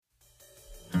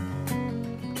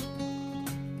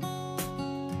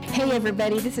Hey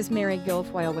everybody, this is Mary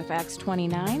Guilfoyle with Acts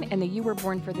 29 and the You Were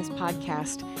Born for This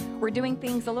podcast. We're doing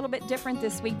things a little bit different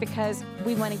this week because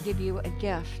we want to give you a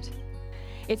gift.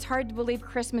 It's hard to believe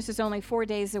Christmas is only 4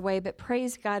 days away, but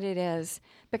praise God it is,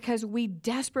 because we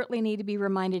desperately need to be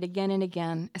reminded again and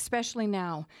again, especially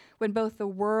now when both the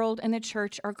world and the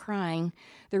church are crying,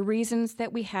 the reasons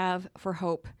that we have for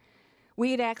hope.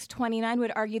 We at Acts 29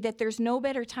 would argue that there's no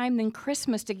better time than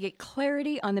Christmas to get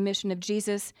clarity on the mission of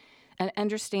Jesus and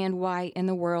understand why in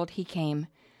the world he came.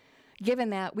 Given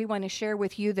that, we want to share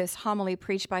with you this homily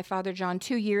preached by Father John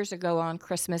 2 years ago on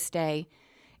Christmas Day.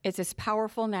 It's as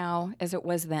powerful now as it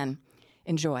was then.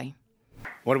 Enjoy.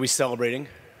 What are we celebrating?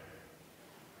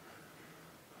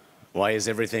 Why is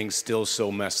everything still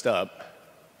so messed up?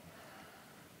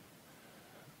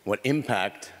 What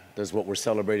impact does what we're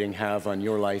celebrating have on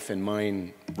your life and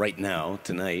mine right now,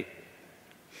 tonight?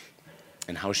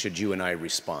 And how should you and I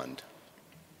respond?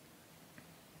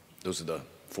 Those are the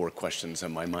 4 questions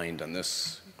on my mind on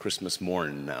this Christmas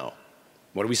morn now.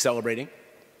 What are we celebrating?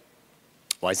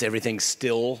 Why is everything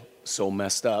still so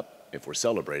messed up if we're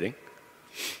celebrating?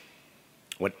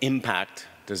 What impact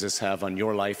does this have on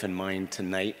your life and mine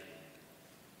tonight?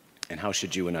 And how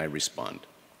should you and I respond?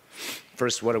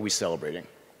 First, what are we celebrating?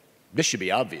 This should be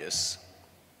obvious,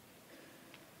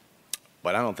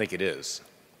 but I don't think it is.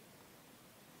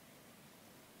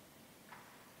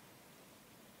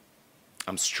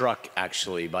 I'm struck,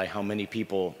 actually, by how many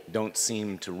people don't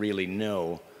seem to really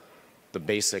know the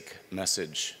basic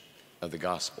message of the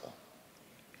gospel.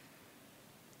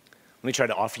 Let me try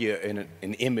to offer you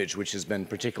an image which has been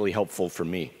particularly helpful for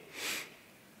me.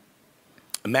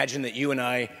 Imagine that you and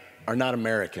I are not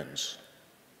Americans,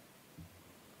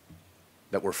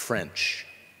 that we're French.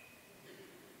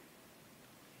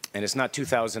 And it's not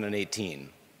 2018.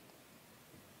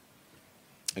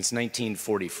 It's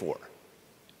 1944.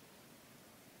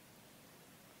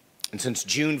 And since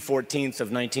June 14th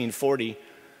of 1940,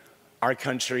 our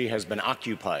country has been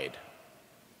occupied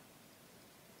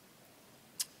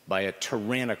by a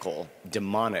tyrannical,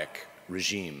 demonic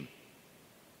regime.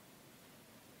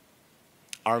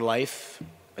 Our life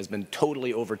has been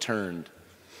totally overturned.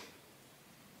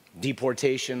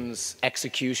 Deportations,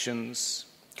 executions,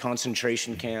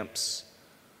 concentration camps.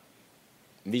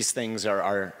 These things are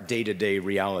our day-to-day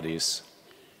realities.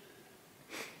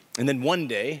 And then one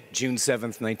day, June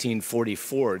 7th,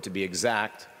 1944 to be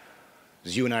exact,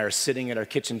 as you and I are sitting at our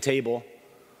kitchen table,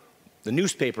 the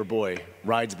newspaper boy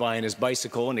rides by on his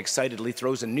bicycle and excitedly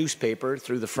throws a newspaper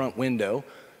through the front window,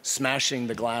 smashing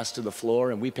the glass to the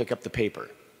floor, and we pick up the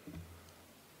paper.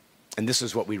 And this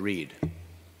is what we read.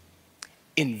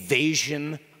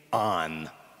 Invasion on.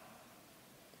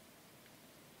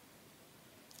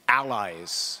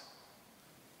 Allies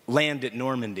land at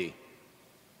Normandy.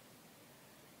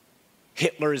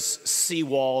 Hitler's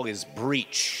seawall is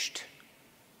breached.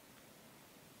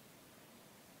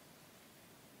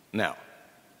 Now,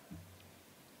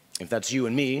 if that's you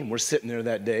and me, and we're sitting there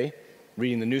that day,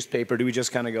 reading the newspaper, do we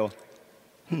just kind of go,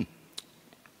 I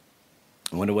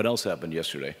wonder what else happened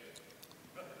yesterday?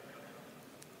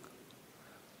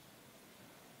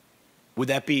 Would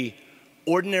that be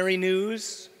ordinary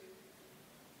news?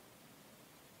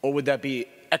 Or would that be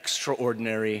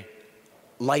extraordinary,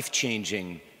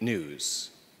 life-changing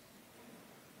news?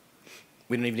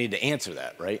 We don't even need to answer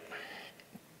that, right?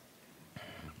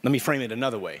 Let me frame it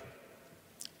another way.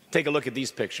 Take a look at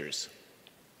these pictures.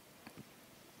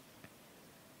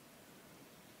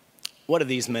 What are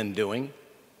these men doing?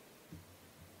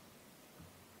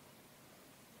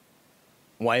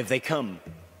 Why have they come?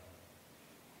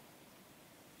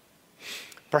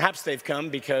 Perhaps they've come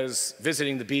because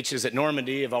visiting the beaches at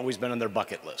Normandy have always been on their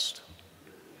bucket list.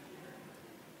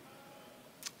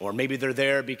 Or maybe they're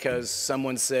there because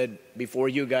someone said, before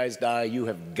you guys die, you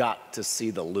have got to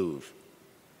see the Louvre.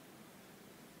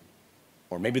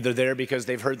 Or maybe they're there because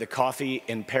they've heard the coffee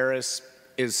in Paris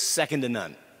is second to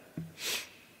none.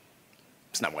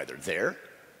 It's not why they're there.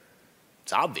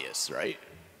 It's obvious, right?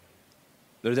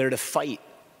 They're there to fight.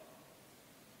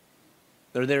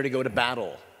 They're there to go to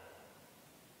battle.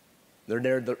 They're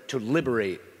there to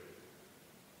liberate,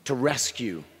 to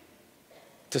rescue,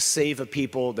 to save a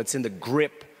people that's in the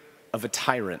grip of a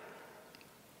tyrant.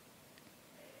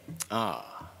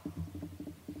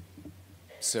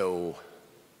 So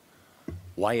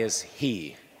why is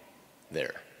he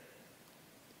there?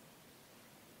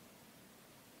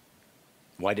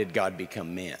 Why did God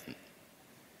become man?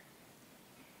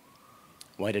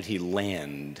 Why did he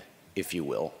land, if you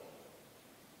will?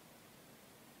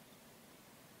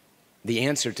 The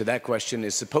answer to that question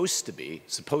is supposed to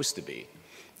be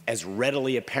as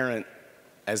readily apparent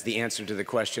as the answer to the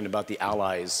question about the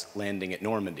Allies landing at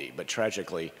Normandy, but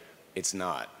tragically, it's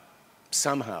not.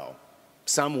 Somehow,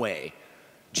 some way,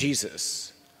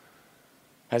 Jesus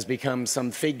has become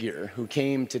some figure who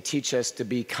came to teach us to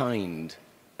be kind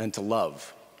and to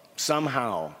love.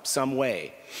 Somehow, some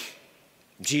way,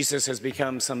 Jesus has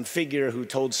become some figure who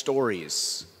told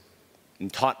stories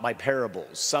and taught by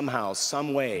parables. Somehow,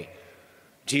 some way,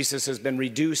 Jesus has been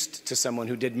reduced to someone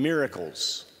who did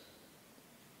miracles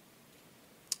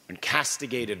and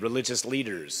castigated religious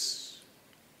leaders.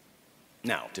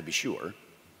 Now, to be sure,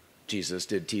 Jesus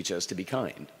did teach us to be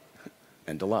kind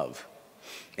and to love.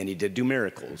 And he did do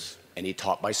miracles, and he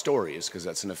taught by stories, because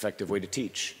that's an effective way to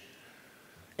teach.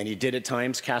 And he did at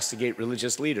times castigate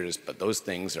religious leaders, but those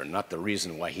things are not the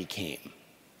reason why he came.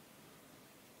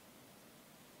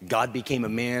 God became a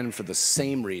man for the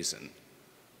same reason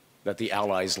that the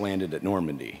Allies landed at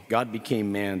Normandy. God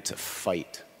became man to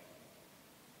fight,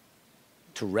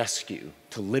 to rescue,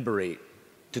 to liberate,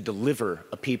 to deliver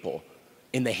a people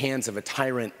in the hands of a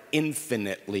tyrant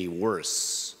infinitely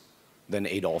worse than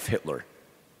Adolf Hitler.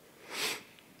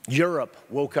 Europe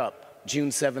woke up June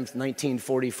 7th,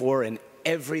 1944, and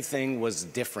everything was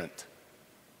different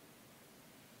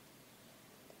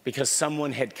because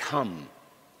someone had come.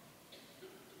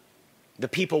 The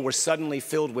people were suddenly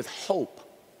filled with hope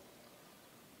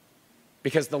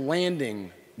because the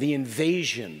landing, the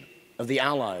invasion of the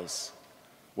Allies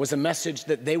was a message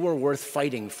that they were worth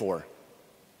fighting for.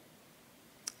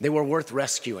 They were worth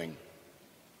rescuing.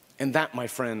 And that, my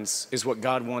friends, is what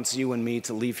God wants you and me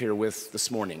to leave here with this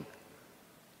morning.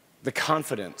 The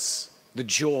confidence, the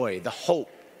joy, the hope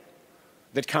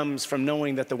that comes from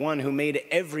knowing that the one who made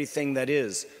everything that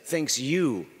is thinks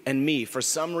you and me, for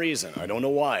some reason, I don't know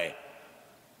why,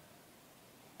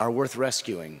 are worth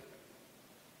rescuing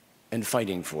and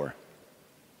fighting for.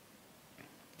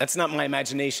 That's not my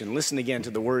imagination. Listen again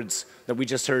to the words that we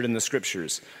just heard in the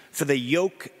scriptures. For the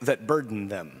yoke that burdened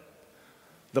them,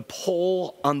 the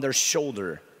pole on their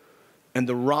shoulder, and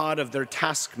the rod of their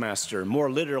taskmaster,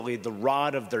 more literally, the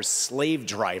rod of their slave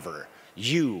driver,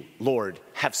 you, Lord,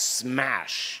 have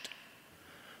smashed.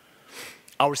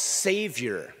 Our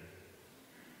Savior,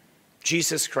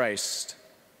 Jesus Christ,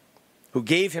 who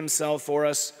gave himself for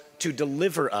us to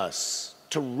deliver us,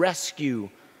 to rescue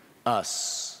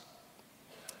us,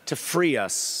 to free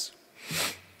us.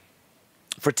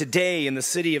 For today in the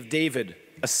city of David,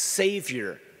 a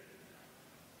Savior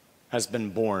has been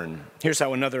born. Here's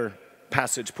how another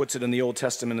passage puts it in the Old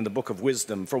Testament in the book of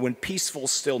Wisdom. For when peaceful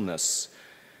stillness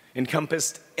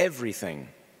encompassed everything,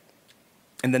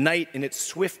 and the night in its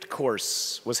swift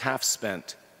course was half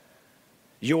spent,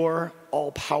 your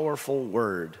all-powerful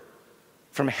word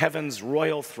from heaven's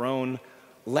royal throne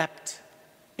leapt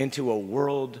into a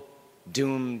world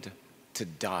doomed to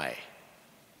die.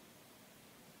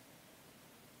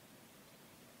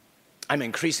 I'm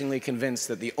increasingly convinced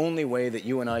that the only way that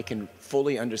you and I can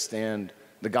fully understand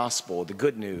the gospel, the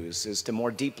good news, is to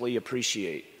more deeply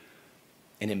appreciate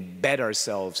and embed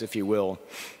ourselves, if you will,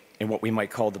 in what we might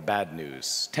call the bad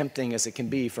news. Tempting as it can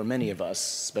be for many of us,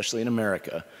 especially in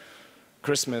America,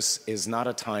 Christmas is not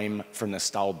a time for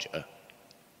nostalgia.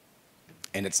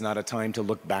 And it's not a time to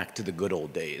look back to the good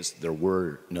old days. There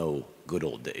were no good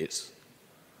old days.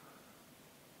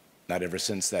 Not ever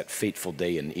since that fateful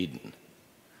day in Eden.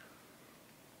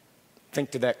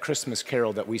 Think to that Christmas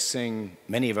carol that we sing,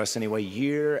 many of us anyway,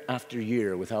 year after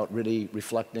year without really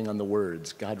reflecting on the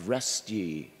words. God rest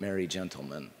ye, merry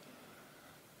gentlemen.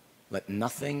 Let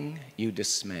nothing you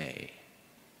dismay.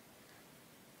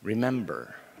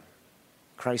 Remember,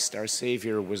 Christ our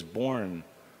Savior was born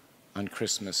on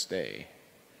Christmas Day.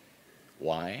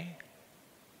 Why?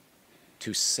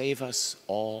 To save us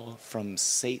all from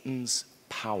Satan's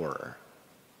power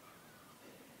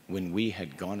when we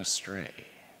had gone astray.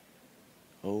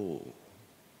 Oh,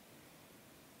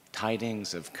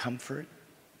 tidings of comfort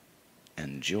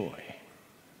and joy.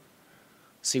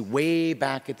 See, way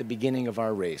back at the beginning of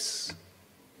our race,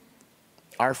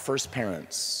 our first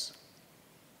parents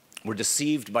were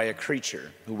deceived by a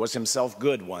creature who was himself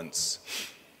good once,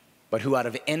 but who out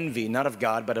of envy, not of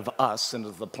God, but of us and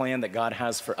of the plan that God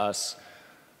has for us,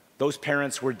 those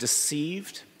parents were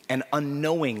deceived, and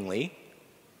unknowingly,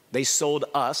 they sold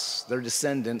us, their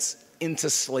descendants, into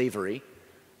slavery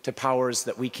to powers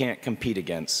that we can't compete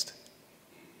against.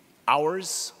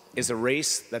 Ours is a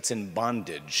race that's in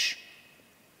bondage.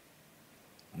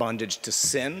 Bondage to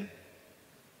sin,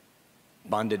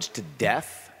 bondage to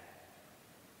death,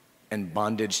 and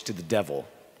bondage to the devil.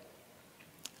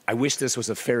 I wish this was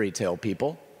a fairy tale,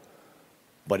 people,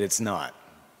 but it's not.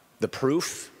 The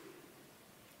proof,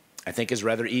 I think, is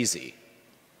rather easy.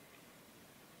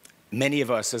 Many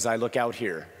of us, as I look out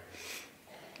here,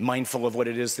 mindful of what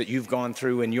it is that you've gone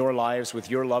through in your lives with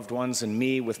your loved ones and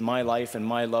me with my life and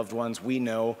my loved ones, we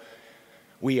know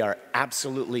we are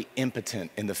absolutely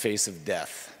impotent in the face of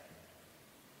death.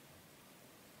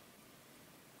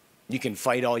 You can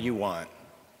fight all you want,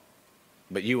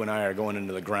 but you and I are going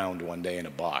into the ground one day in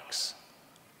a box.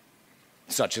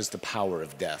 Such is the power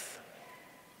of death.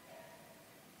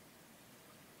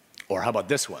 Or how about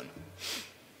this one?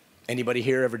 Anybody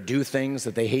here ever do things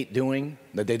that they hate doing,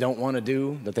 that they don't want to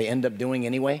do, that they end up doing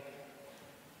anyway?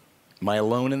 Am I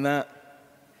alone in that?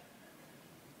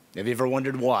 Have you ever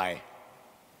wondered why?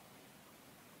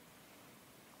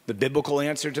 The biblical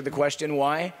answer to the question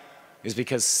why is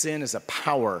because sin is a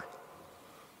power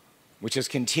which is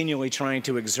continually trying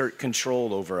to exert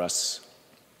control over us.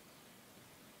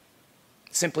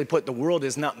 Simply put, the world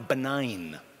is not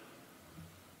benign,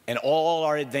 and all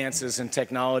our advances in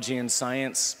technology and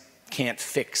science can't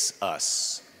fix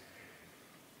us,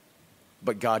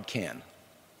 but God can.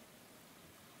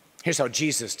 Here's how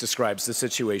Jesus describes the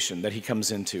situation that he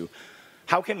comes into.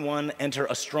 How can one enter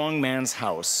a strong man's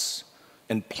house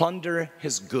and plunder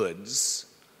his goods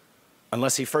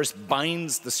unless he first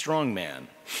binds the strong man?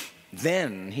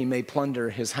 Then he may plunder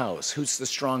his house. Who's the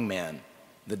strong man?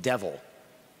 The devil.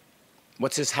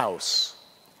 What's his house?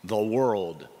 The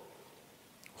world.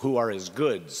 Who are his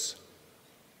goods?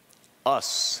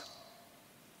 Us.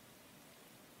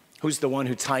 Who's the one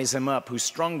who ties him up? Who's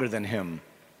stronger than him?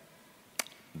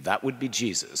 That would be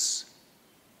Jesus.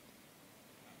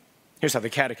 Here's how the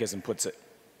Catechism puts it.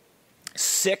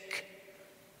 Sick,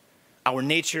 our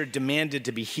nature demanded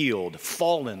to be healed.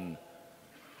 Fallen,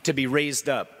 to be raised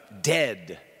up.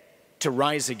 Dead, to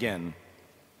rise again.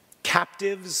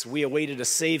 Captives, we awaited a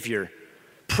Savior.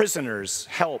 Prisoners,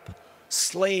 help.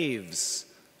 Slaves,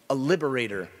 a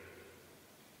liberator.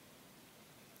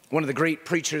 One of the great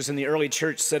preachers in the early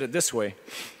church said it this way: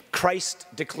 Christ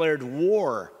declared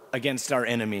war against our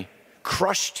enemy,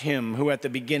 crushed him who at the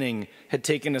beginning had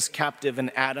taken us captive in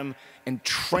Adam and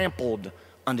trampled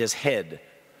on his head,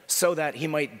 so that he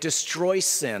might destroy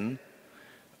sin,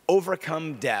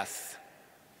 overcome death,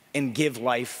 and give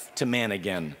life to man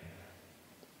again.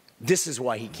 This is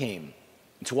why he came.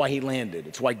 It's why he landed.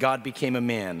 It's why God became a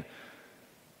man.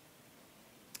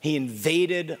 He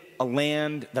invaded a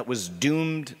land that was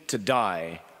doomed to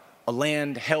die, a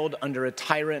land held under a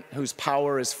tyrant whose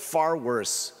power is far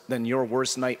worse than your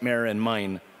worst nightmare and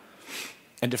mine,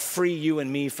 and to free you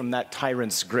and me from that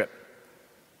tyrant's grip.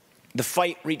 The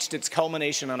fight reached its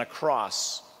culmination on a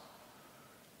cross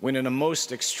when, in a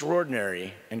most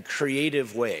extraordinary and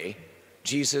creative way,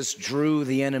 Jesus drew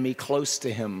the enemy close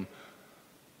to him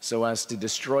so as to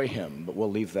destroy him, but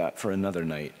we'll leave that for another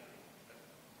night.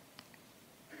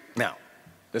 Now,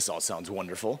 this all sounds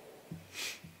wonderful.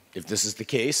 If this is the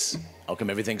case, how come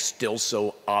everything's still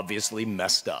so obviously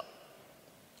messed up?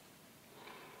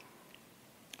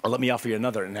 Or let me offer you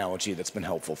another analogy that's been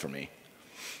helpful for me.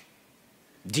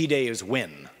 D-Day is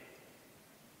when?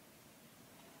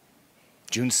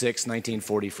 June 6,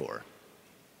 1944.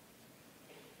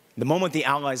 The moment the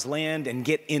Allies land and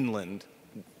get inland,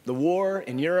 the war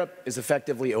in Europe is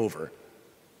effectively over.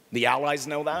 The Allies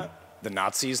know that. The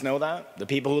Nazis know that. The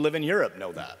people who live in Europe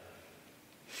know that.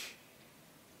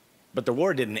 But the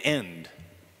war didn't end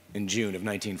in June of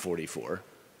 1944.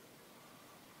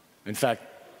 In fact,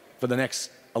 for the next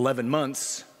 11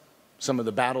 months, some of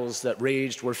the battles that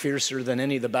raged were fiercer than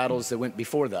any of the battles that went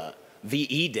before that.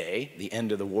 VE Day, the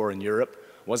end of the war in Europe,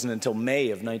 wasn't until May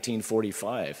of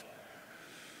 1945.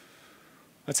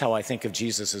 That's how I think of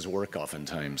Jesus' work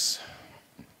oftentimes.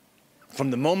 From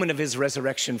the moment of his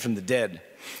resurrection from the dead,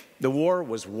 the war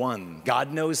was won.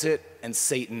 God knows it, and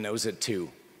Satan knows it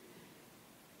too.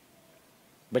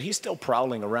 But he's still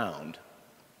prowling around,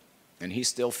 and he's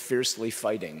still fiercely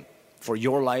fighting for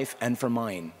your life and for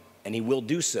mine. And he will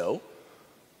do so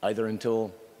either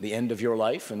until the end of your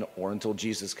life or until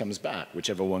Jesus comes back,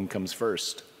 whichever one comes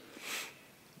first.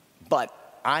 But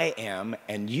I am,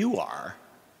 and you are,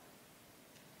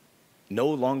 no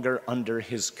longer under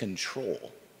his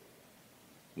control.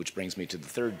 Which brings me to the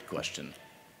third question.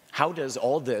 How does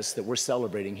all this that we're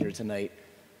celebrating here tonight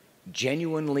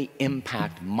genuinely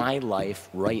impact my life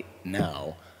right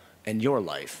now and your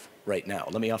life right now?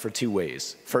 Let me offer two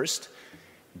ways. First,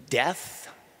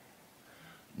 death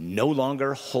no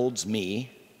longer holds me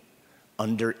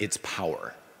under its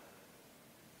power.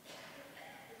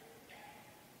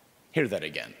 Hear that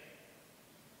again.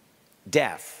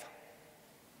 Death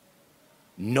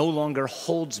no longer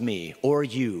holds me or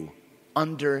you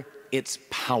under its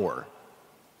power.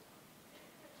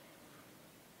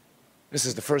 This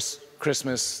is the first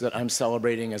Christmas that I'm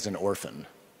celebrating as an orphan.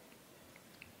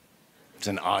 It's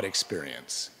an odd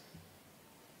experience.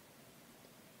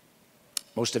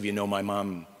 Most of you know my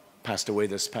mom passed away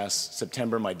this past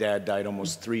September. My dad died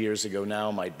almost 3 years ago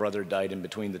now. My brother died in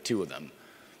between the two of them.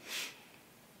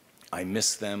 I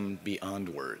miss them beyond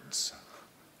words.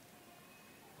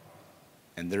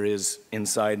 And there is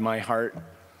inside my heart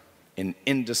an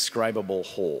indescribable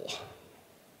hole.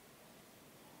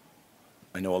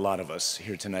 I know a lot of us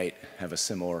here tonight have a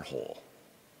similar hole.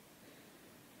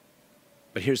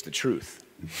 But here's the truth.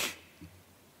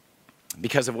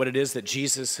 Because of what it is that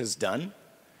Jesus has done,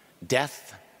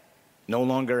 death no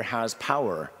longer has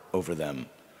power over them.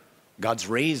 God's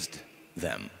raised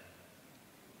them.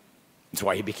 That's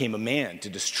why he became a man, to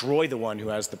destroy the one who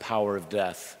has the power of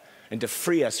death and to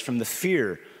free us from the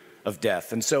fear of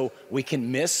death. And so we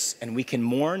can miss and we can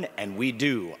mourn, and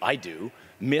I do,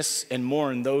 miss and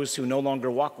mourn those who no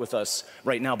longer walk with us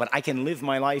right now. But I can live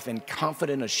my life in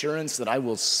confident assurance that I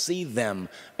will see them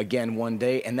again one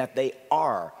day, and that they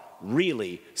are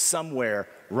really somewhere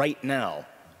right now,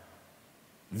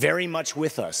 very much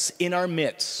with us, in our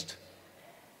midst,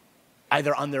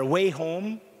 either on their way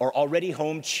home or already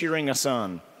home, cheering us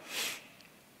on.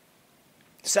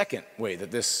 Second way that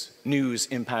this news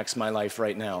impacts my life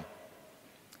right now: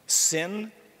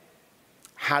 sin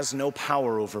has no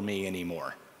power over me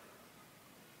anymore,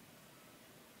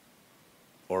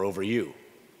 or over you.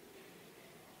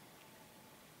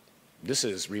 This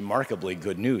is remarkably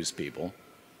good news, people.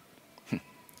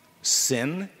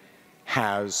 Sin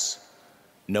has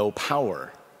no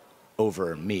power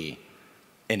over me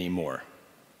anymore.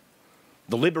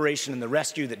 The liberation and the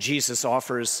rescue that Jesus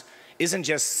offers isn't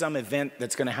just some event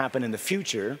that's going to happen in the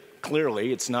future.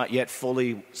 Clearly, it's not yet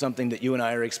fully something that you and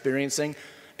I are experiencing.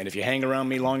 And if you hang around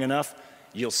me long enough,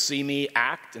 you'll see me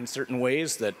act in certain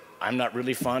ways that I'm not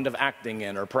really fond of acting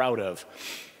in or proud of.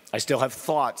 I still have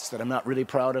thoughts that I'm not really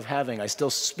proud of having. I still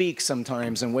speak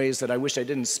sometimes in ways that I wish I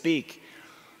didn't speak.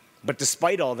 But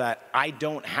despite all that, I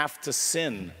don't have to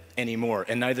sin anymore,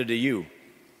 and neither do you.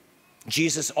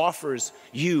 Jesus offers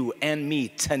you and me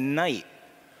tonight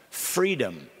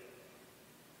freedom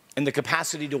and the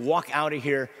capacity to walk out of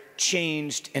here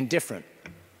changed and different.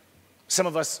 Some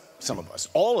of us,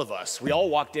 all of us, we all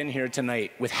walked in here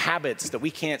tonight with habits that we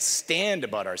can't stand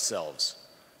about ourselves.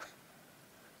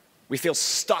 We feel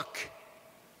stuck.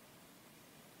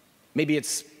 Maybe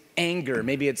it's anger,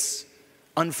 maybe it's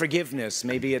unforgiveness,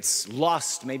 maybe it's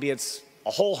lust, maybe it's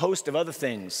a whole host of other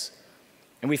things.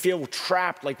 And we feel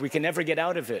trapped, like we can never get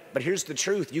out of it. But here's the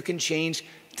truth: you can change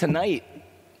tonight,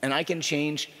 and I can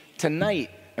change tonight,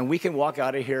 and we can walk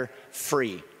out of here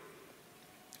free.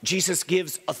 Jesus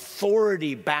gives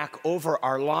authority back over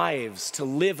our lives to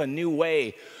live a new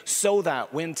way, so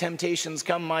that when temptations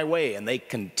come my way, and they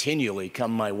continually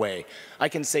come my way, I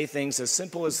can say things as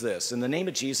simple as this: in the name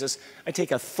of Jesus, I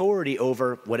take authority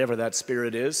over whatever that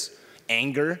spirit is,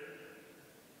 anger,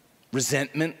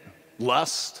 resentment,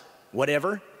 lust,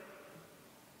 whatever.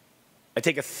 I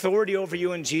take authority over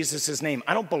you in Jesus' name.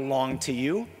 I don't belong to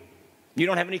you. You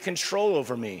don't have any control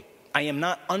over me. I am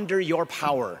not under your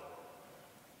power.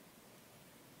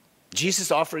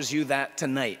 Jesus offers you that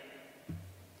tonight,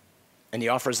 and he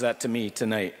offers that to me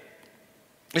tonight.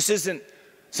 This isn't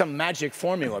some magic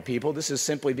formula, people. This is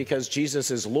simply because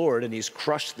Jesus is Lord, and he's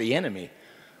crushed the enemy,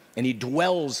 and he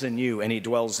dwells in you, and he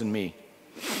dwells in me.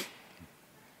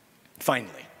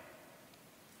 Finally,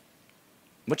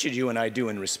 what should you and I do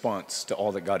in response to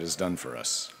all that God has done for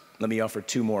us? Let me offer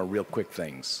two more real quick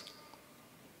things.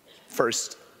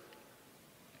 First,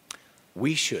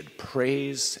 we should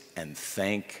praise and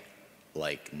thank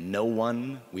like no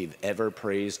one we've ever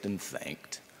praised and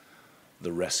thanked: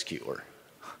 the rescuer.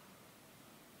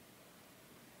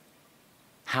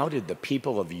 How did the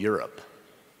people of Europe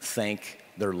thank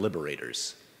their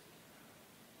liberators?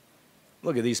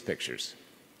 Look at these pictures.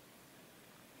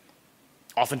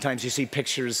 Oftentimes you see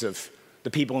pictures of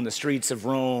the people in the streets of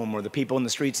Rome, or the people in the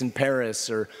streets in Paris,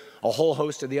 or a whole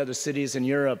host of the other cities in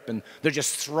Europe, and they're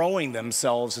just throwing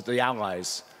themselves at the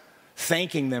Allies,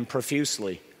 thanking them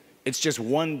profusely. It's just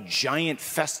one giant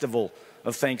festival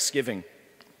of thanksgiving.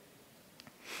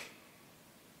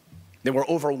 They were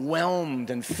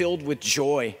overwhelmed and filled with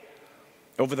joy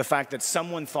over the fact that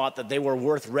someone thought that they were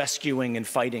worth rescuing and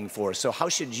fighting for. So how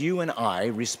should you and I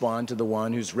respond to the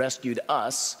one who's rescued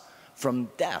us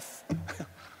from death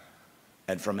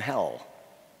and from hell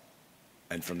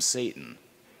and from Satan?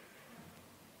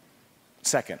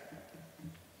 Second,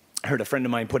 I heard a friend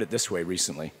of mine put it this way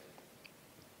recently.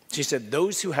 She said,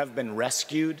 those who have been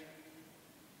rescued,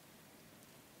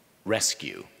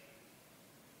 rescue.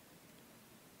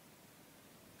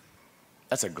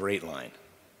 That's a great line.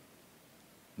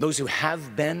 Those who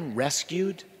have been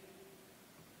rescued,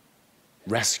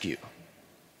 rescue.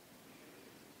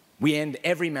 We end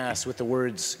every Mass with the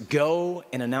words, go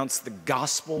and announce the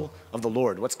gospel of the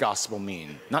Lord. What's gospel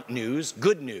mean? Not news,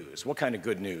 good news. What kind of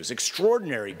good news?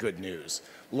 Extraordinary good news.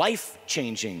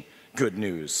 Life-changing good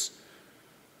news.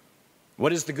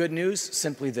 What is the good news?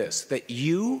 Simply this, that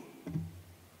you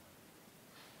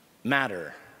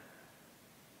matter.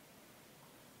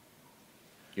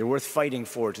 You're worth fighting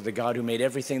for to the God who made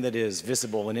everything that is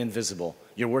visible and invisible.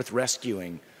 You're worth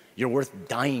rescuing. You're worth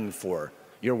dying for.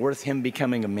 You're worth him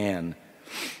becoming a man.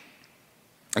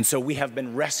 And so we have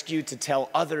been rescued to tell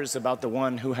others about the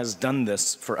one who has done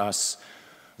this for us.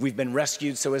 We've been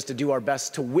rescued so as to do our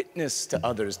best to witness to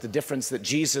others the difference that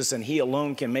Jesus and he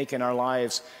alone can make in our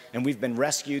lives. And we've been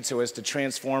rescued so as to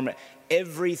transform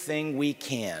everything we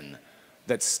can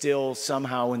that's still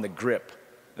somehow in the grip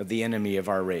of the enemy of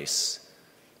our race.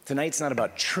 Tonight's not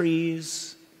about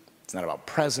trees. It's not about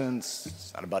presents.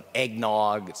 It's not about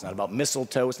eggnog. It's not about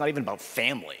mistletoe. It's not even about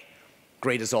family.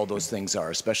 Great as all those things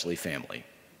are, especially family.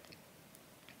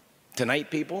 Tonight,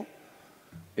 people,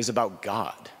 is about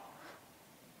God.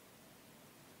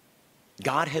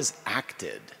 God has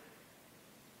acted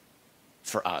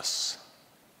for us.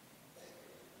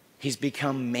 He's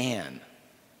become man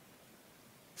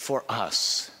for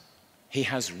us. He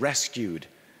has rescued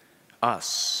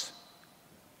us.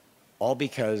 All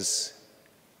because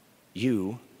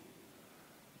you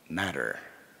matter.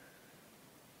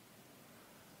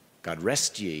 God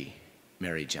rest ye,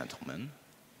 merry gentlemen.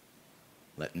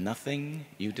 Let nothing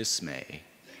you dismay.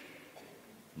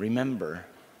 Remember,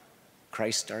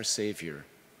 Christ our Savior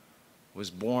was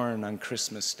born on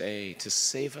Christmas Day to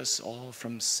save us all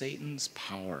from Satan's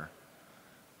power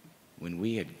when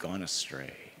we had gone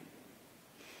astray.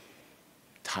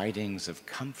 Tidings of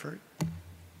comfort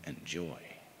and joy.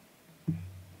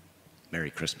 Merry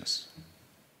Christmas.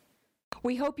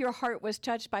 We hope your heart was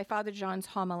touched by Father John's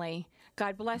homily.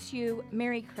 God bless you.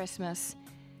 Merry Christmas.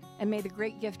 And may the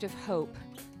great gift of hope,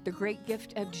 the great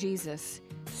gift of Jesus,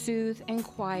 soothe and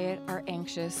quiet our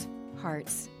anxious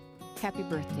hearts. Happy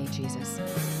birthday, Jesus.